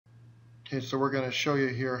Okay, so we're going to show you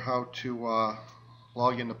here how to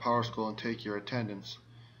log into Powerschool and take your attendance.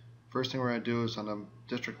 First thing we're going to do is on the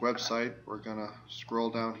district website, we're going to scroll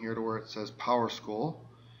down here to where it says Powerschool.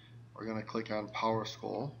 We're going to click on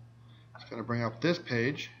Powerschool. It's going to bring up this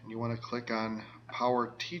page, and you want to click on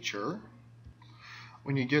Power Teacher.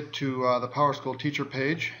 When you get to the Powerschool teacher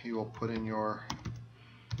page, you will put in your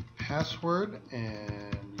password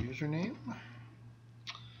and username,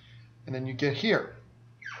 and then you get here.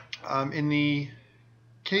 In the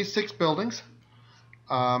K-6 buildings,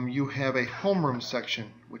 you have a homeroom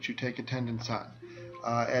section which you take attendance on.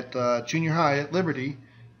 At junior high at Liberty,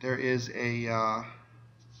 there is a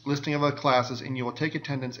listing of the classes, and you will take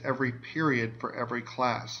attendance every period for every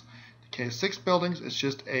class. The K-6 buildings, it's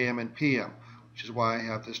just AM and PM, which is why I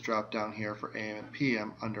have this drop down here for AM and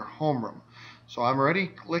PM under homeroom. So I'm already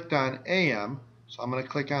clicked on AM, so I'm going to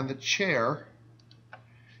click on the chair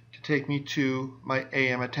to take me to my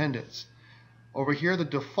AM attendance. Over here the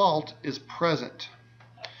default is present.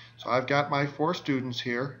 So I've got my 4 students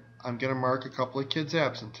here. I'm going to mark a couple of kids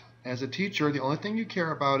absent. As a teacher, the only thing you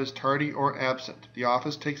care about is tardy or absent. The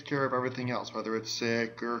office takes care of everything else, whether it's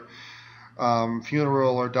sick or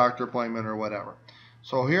funeral or doctor appointment or whatever.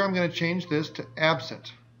 So here I'm going to change this to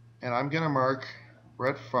absent, and I'm going to mark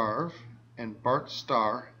Brett Favre and Bart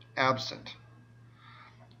Starr absent.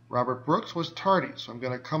 Robert Brooks was tardy, so I'm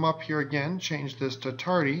going to come up here again, change this to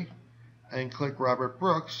tardy, and click Robert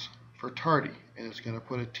Brooks for tardy, and it's going to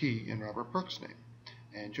put a T in Robert Brooks' name.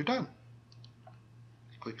 And you're done.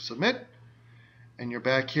 Click Submit, and you're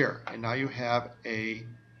back here. And now you have a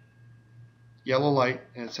yellow light,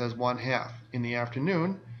 and it says 1/2. In the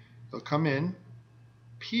afternoon, you'll come in,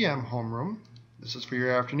 PM homeroom. This is for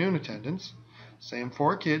your afternoon attendance. Same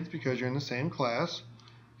 4 kids because you're in the same class.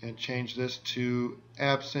 And change this to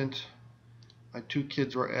absent. My 2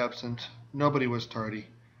 kids were absent. Nobody was tardy.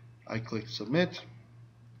 I click Submit.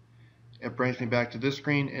 It brings me back to this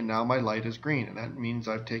screen, and now my light is green, and that means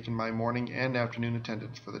I've taken my morning and afternoon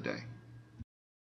attendance for the day.